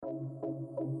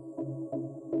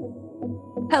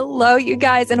Hello, you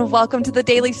guys, and welcome to the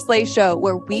Daily Slay Show,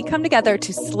 where we come together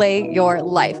to slay your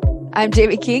life. I'm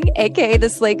Jamie King, aka the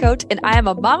Slay Coach, and I am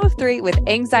a mom of three with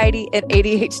anxiety and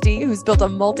ADHD who's built a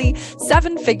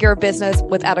multi-7-figure business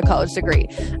without a college degree.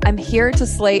 I'm here to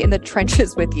slay in the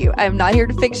trenches with you. I'm not here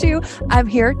to fix you. I'm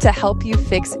here to help you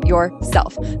fix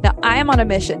yourself. Now, I am on a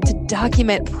mission to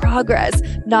document progress,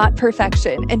 not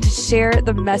perfection, and to share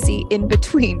the messy in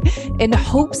between in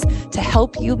hopes to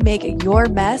help you make your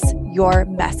mess your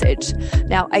message.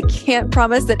 Now, I can't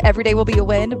promise that every day will be a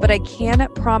win, but I can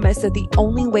promise that the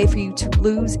only way for you to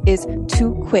lose is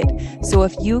to quit. So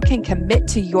if you can commit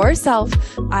to yourself,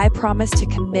 I promise to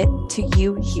commit to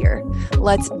you here.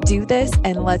 Let's do this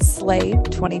and let's slay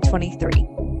 2023.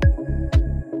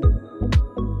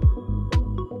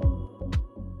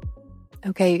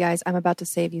 Okay, you guys, I'm about to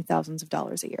save you thousands of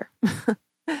dollars a year.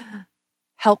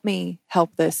 Help me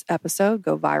help this episode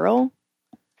go viral,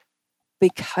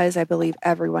 because I believe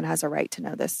everyone has a right to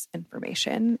know this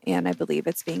information, and I believe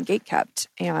it's being gatekept.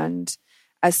 And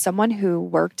as someone who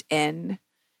worked in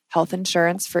health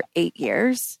insurance for 8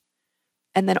 years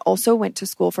and then also went to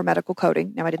school for medical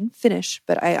coding, now I didn't finish,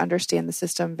 but I understand the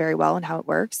system very well and how it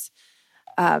works.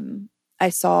 I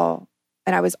saw,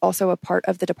 and I was also a part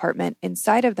of the department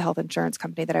inside of the health insurance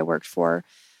company that I worked for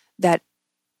that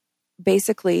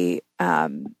basically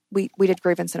we did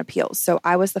grievance and appeals. So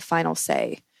I was the final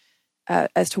say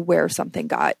as to where something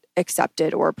got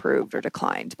accepted or approved or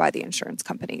declined by the insurance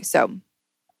company. So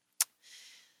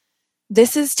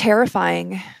this is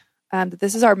terrifying.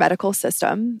 This is our medical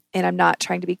system, and I'm not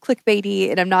trying to be clickbaity,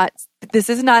 and this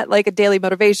is not like a daily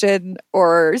motivation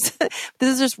or this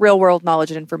is just real world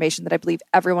knowledge and information that I believe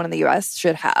everyone in the US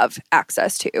should have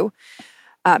access to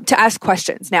ask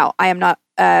questions. Now, I am not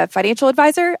a financial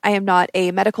advisor. I am not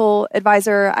a medical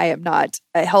advisor. I am not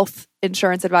a health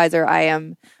insurance advisor. I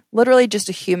am literally just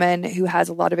a human who has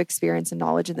a lot of experience and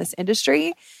knowledge in this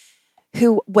industry,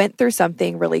 who went through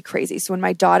something really crazy. So when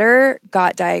my daughter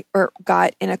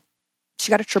she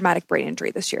got a traumatic brain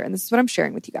injury this year, and this is what I'm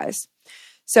sharing with you guys.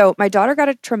 So my daughter got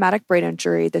a traumatic brain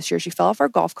injury this year. She fell off her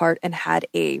golf cart and had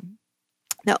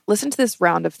now listen to this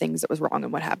round of things that was wrong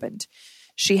and what happened.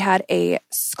 She had a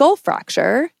skull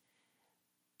fracture,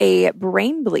 a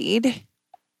brain bleed.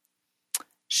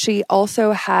 She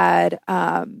also had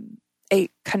a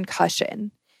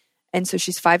concussion. And so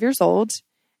she's 5 years old,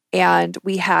 and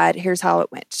here's how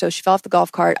it went. So she fell off the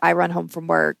golf cart. I run home from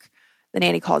work. The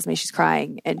nanny calls me. She's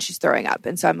crying and she's throwing up.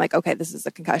 And so I'm like, okay, this is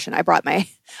a concussion. I brought my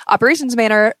operations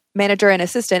manager and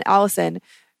assistant, Allison,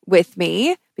 with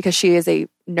me because she is a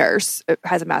nurse,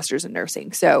 has a master's in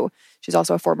nursing. So she's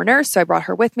also a former nurse. So I brought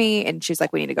her with me, and she's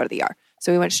like, we need to go to the ER.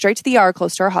 So we went straight to the ER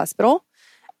close to our hospital.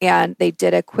 And they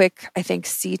did a quick, I think,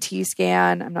 CT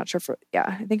scan. I'm not sure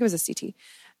I think it was a CT.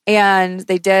 And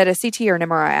they did a CT or an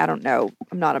MRI. I don't know.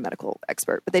 I'm not a medical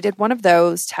expert. But they did one of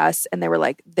those tests, and they were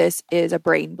like, this is a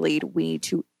brain bleed. We need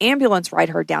to ambulance ride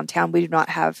her downtown. We do not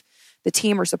have the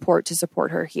team or support to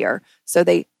support her here. So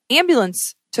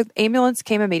ambulance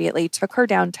came immediately, took her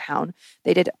downtown.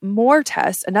 They did more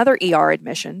tests, another ER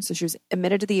admission. So she was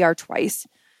admitted to the ER twice.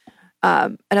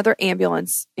 Another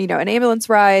ambulance, an ambulance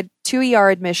ride, 2 ER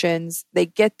admissions. They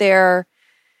get there.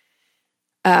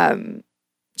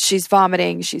 She's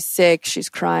vomiting. She's sick. She's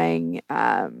crying.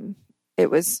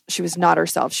 She was not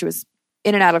herself. She was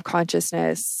in and out of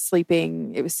consciousness,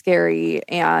 sleeping. It was scary.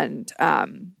 And,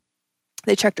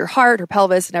 they checked her heart, her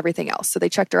pelvis, and everything else. So they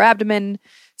checked her abdomen,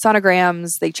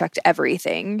 sonograms. They checked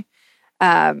everything.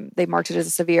 They marked it as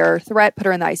a severe threat, put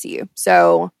her in the ICU.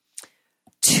 So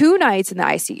 2 nights in the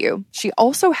ICU. She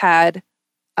also had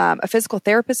a physical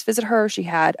therapist visit her. She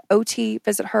had OT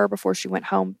visit her before she went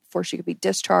home, before she could be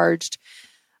discharged.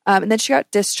 And then she got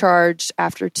discharged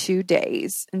after 2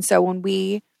 days. And so when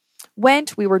we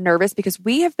went, we were nervous because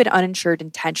we have been uninsured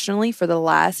intentionally for the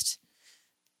last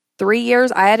 3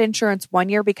 years. I had insurance 1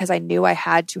 year because I knew I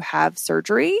had to have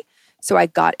surgery. So I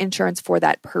got insurance for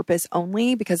that purpose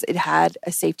only because it had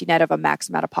a safety net of a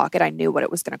maximum out of pocket. I knew what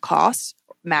it was going to cost,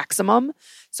 maximum.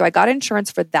 So I got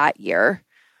insurance for that year.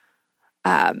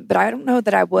 But I don't know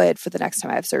that I would for the next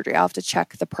time I have surgery. I'll have to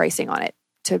check the pricing on it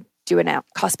to do a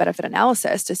cost-benefit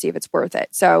analysis to see if it's worth it.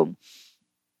 So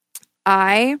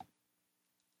I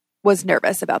was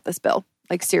nervous about this bill,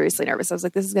 like seriously nervous. I was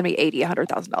like, this is going to be $80,000,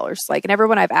 $100,000. Like, and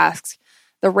everyone I've asked,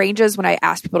 the ranges when I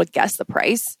ask people to guess the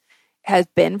price has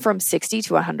been from $60,000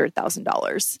 to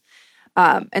 $100,000.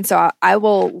 And so I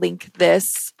will link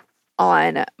this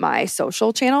on my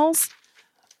social channels,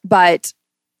 but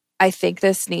I think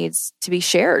this needs to be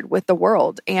shared with the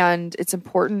world, and it's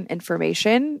important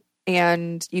information,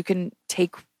 and you can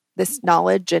take this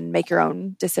knowledge and make your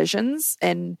own decisions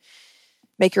and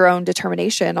make your own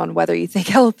determination on whether you think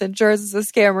health insurance is a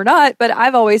scam or not. But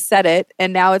I've always said it,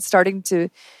 and now it's starting to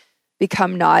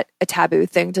become not a taboo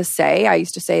thing to say. I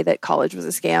used to say that college was a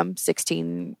scam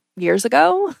 16 years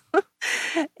ago,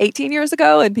 18 years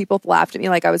ago, and people laughed at me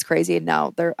like I was crazy. And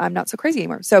now I'm not so crazy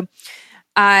anymore. So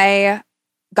I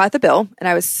got the bill and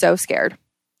I was so scared.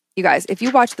 You guys, if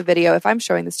you watch the video, if I'm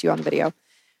showing this to you on the video,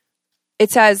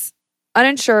 it says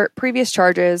uninsured previous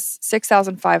charges,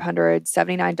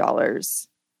 $6,579.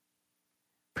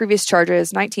 Previous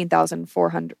charges,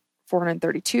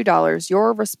 $19,432.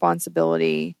 Your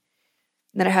responsibility.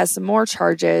 And then it has some more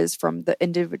charges from the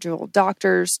individual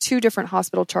doctors, 2 different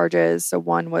hospital charges. So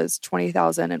one was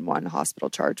 $20,000 and one hospital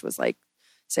charge was like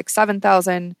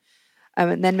 $7,000.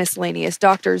 And then miscellaneous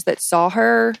doctors that saw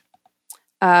her,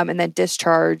 and then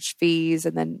discharge fees,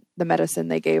 and then the medicine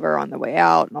they gave her on the way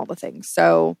out and all the things.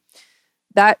 So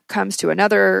that comes to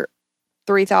another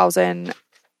 $3,000.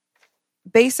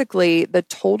 Basically, the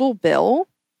total bill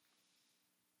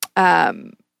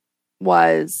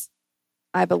was,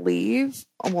 I believe,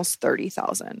 almost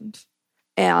 $30,000.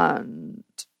 And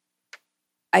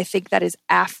I think that is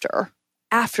after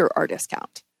our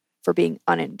discount for being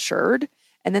uninsured.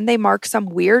 And then they mark some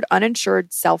weird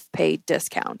uninsured self-pay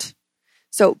discount.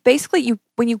 So basically,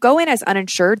 when you go in as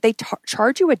uninsured, they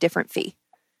charge you a different fee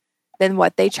than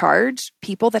what they charge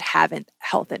people that haven't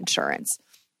health insurance.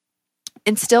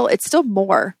 And it's still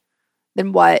more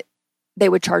than what they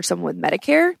would charge someone with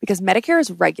Medicare, because Medicare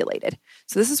is regulated.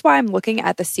 So this is why I'm looking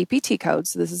at the CPT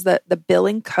codes. So this is the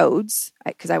billing codes,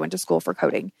 because I went to school for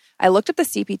coding. I looked at the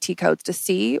CPT codes to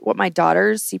see what my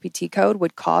daughter's CPT code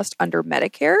would cost under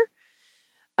Medicare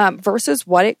versus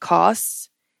what it costs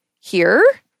here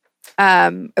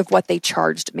of what they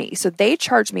charged me. So they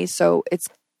charged me,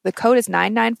 the code is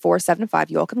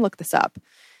 99475. You all can look this up.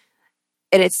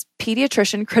 And it's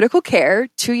pediatrician critical care,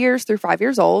 2 years through 5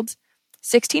 years old,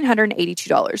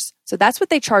 $1,682. So that's what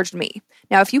they charged me.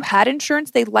 Now, if you had insurance,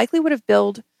 they likely would have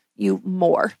billed you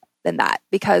more than that,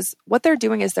 because what they're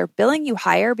doing is they're billing you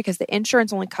higher because the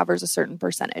insurance only covers a certain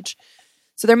percentage.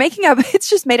 So they're making up, it's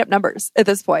just made up numbers at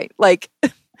this point. Like,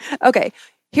 okay,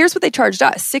 here's what they charged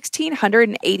us,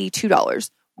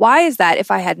 $1,682. Why is that?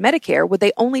 If I had Medicare, would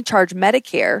they only charge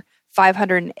Medicare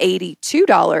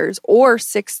 $582 or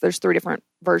there's 3 different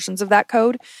versions of that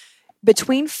code,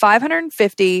 between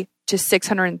 $550 to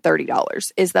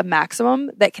 $630 is the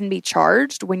maximum that can be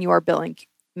charged when you are billing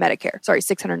Medicare. Sorry,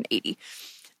 $680.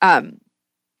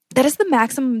 That is the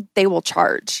maximum they will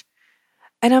charge.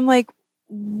 And I'm like,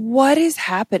 what is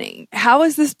happening? How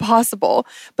is this possible?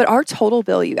 But our total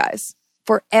bill, you guys,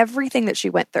 for everything that she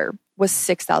went through was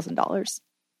 $6,000.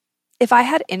 If I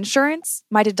had insurance,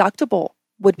 my deductible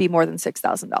would be more than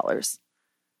 $6,000.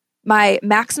 My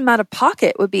maximum out of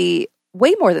pocket would be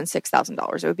way more than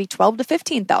 $6,000. It would be $12,000 to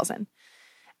 $15,000.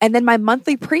 And then my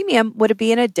monthly premium would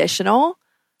be an additional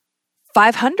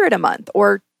 $500 a month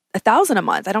or $1,000 a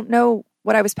month. I don't know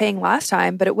what I was paying last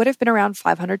time, but it would have been around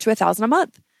 $500 to $1,000 a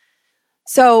month.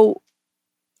 So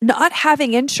not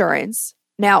having insurance,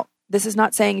 now this is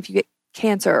not saying if you get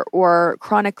cancer or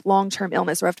chronic long-term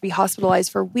illness or have to be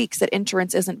hospitalized for weeks that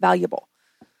insurance isn't valuable.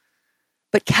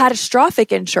 But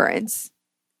catastrophic insurance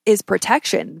is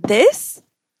protection. This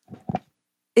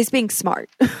is being smart.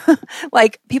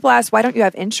 Like, people ask, why don't you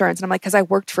have insurance? And I'm like, because I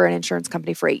worked for an insurance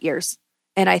company for 8 years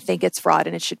and I think it's fraud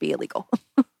and it should be illegal.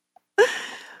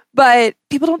 But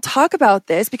people don't talk about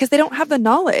this because they don't have the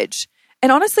knowledge.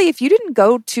 And honestly, if you didn't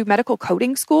go to medical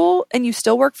coding school and you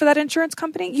still work for that insurance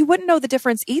company, you wouldn't know the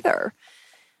difference either.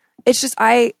 It's just,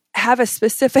 I have a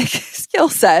specific skill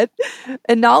set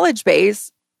and knowledge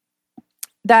base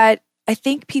that I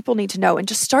think people need to know, and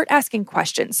just start asking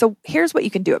questions. So here's what you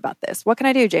can do about this. What can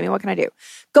I do, Jamie? What can I do?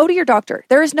 Go to your doctor.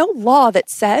 There is no law that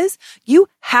says you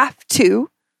have to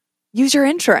use your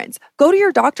insurance. Go to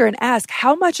your doctor and ask,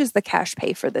 how much is the cash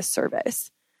pay for this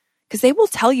service? Because they will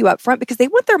tell you up front, because they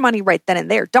want their money right then and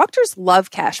there. Doctors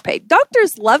love cash pay.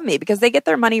 Doctors love me because they get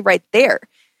their money right there.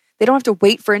 They don't have to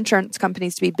wait for insurance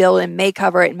companies to be billed and may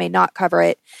cover it and may not cover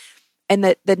it. And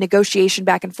the negotiation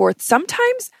back and forth.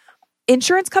 Sometimes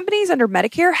insurance companies under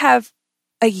Medicare have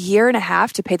a year and a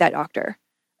half to pay that doctor,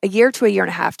 a year to a year and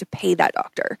a half to pay that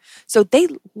doctor. So they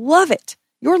love it.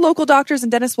 Your local doctors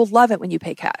and dentists will love it when you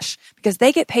pay cash because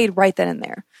they get paid right then and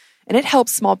there. And it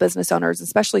helps small business owners,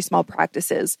 especially small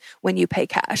practices, when you pay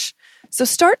cash. So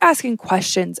start asking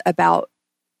questions about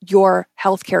your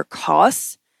healthcare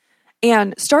costs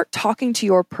and start talking to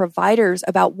your providers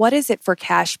about what is it for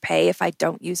cash pay if I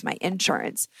don't use my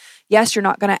insurance. Yes, you're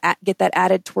not going to get that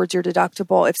added towards your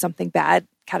deductible if something bad,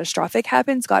 catastrophic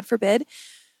happens, God forbid.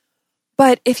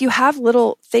 But if you have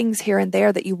little things here and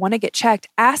there that you want to get checked,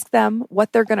 ask them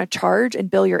what they're going to charge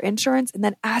and bill your insurance. And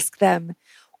then ask them,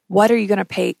 what are you going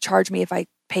to charge me if I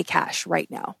pay cash right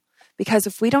now? Because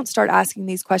if we don't start asking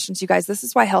these questions, you guys, this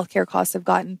is why healthcare costs have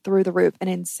gotten through the roof and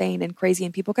insane and crazy.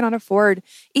 And people cannot afford,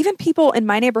 even people in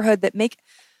my neighborhood that make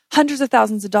hundreds of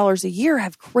thousands of dollars a year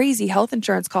have crazy health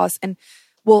insurance costs and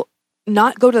will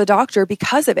not go to the doctor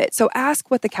because of it. So ask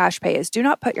what the cash pay is. Do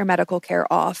not put your medical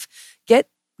care off.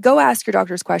 Go ask your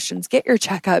doctor's questions, get your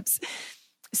checkups,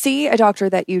 see a doctor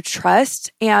that you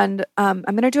trust. And I'm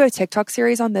going to do a TikTok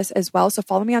series on this as well. So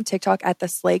follow me on TikTok at The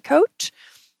Slay Coach.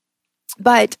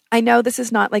 But I know this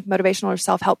is not like motivational or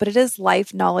self-help, but it is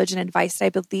life knowledge and advice that I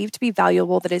believe to be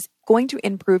valuable that is going to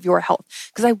improve your health.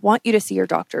 Because I want you to see your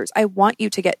doctors. I want you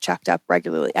to get checked up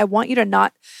regularly. I want you to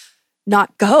not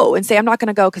go and say, I'm not going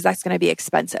to go because that's going to be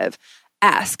expensive.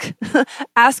 Ask.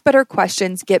 Ask better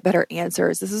questions, get better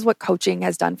answers. This is what coaching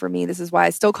has done for me. This is why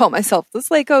I still call myself the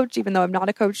Slay Coach, even though I'm not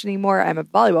a coach anymore. I'm a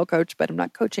volleyball coach, but I'm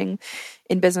not coaching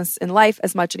in business and life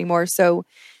as much anymore. So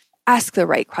ask the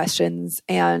right questions.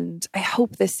 And I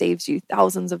hope this saves you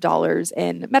thousands of dollars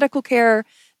in medical care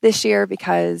this year,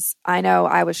 because I know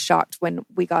I was shocked when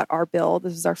we got our bill.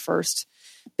 This was our first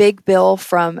big bill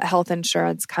from a health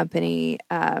insurance company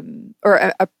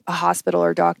or a hospital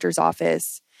or doctor's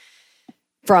office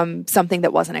from something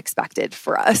that wasn't expected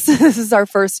for us. This is our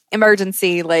first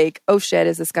emergency, like, oh shit,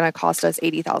 is this going to cost us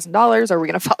 $80,000? Are we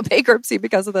going to file bankruptcy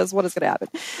because of this? What is going to happen?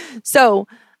 So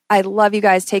I love you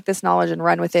guys. Take this knowledge and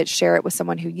run with it. Share it with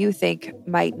someone who you think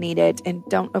might need it, and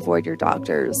don't avoid your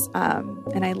doctors.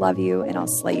 And I love you, and I'll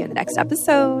slay you in the next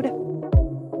episode.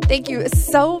 Thank you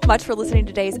so much for listening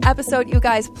to today's episode. You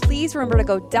guys, please remember to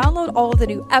go download all of the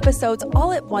new episodes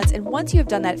all at once. And once you have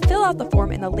done that, fill out the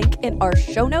form in the link in our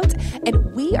show notes.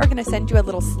 And we are going to send you a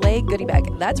little Slay goodie bag.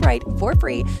 That's right, for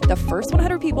free. The first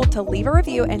 100 people to leave a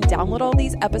review and download all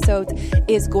these episodes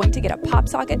is going to get a pop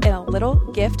socket and a little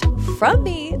gift from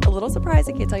me. A little surprise.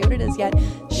 I can't tell you what it is yet.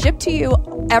 Shipped to you.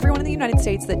 Everyone in the United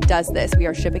States that does this, we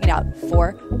are shipping it out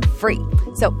for free.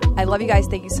 So I love you guys.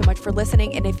 Thank you so much for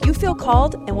listening. And if you feel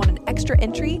called and want an extra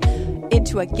entry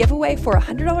into a giveaway for a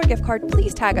 $100 gift card,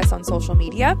 please tag us on social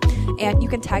media. And you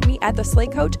can tag me at The Slay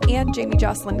Coach and Jamie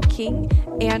Jocelyn King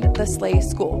and The Slay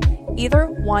School. Either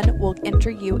one will enter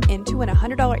you into an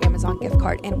 $100 Amazon gift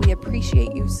card. And we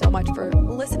appreciate you so much for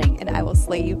listening, and I will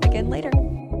slay you again later.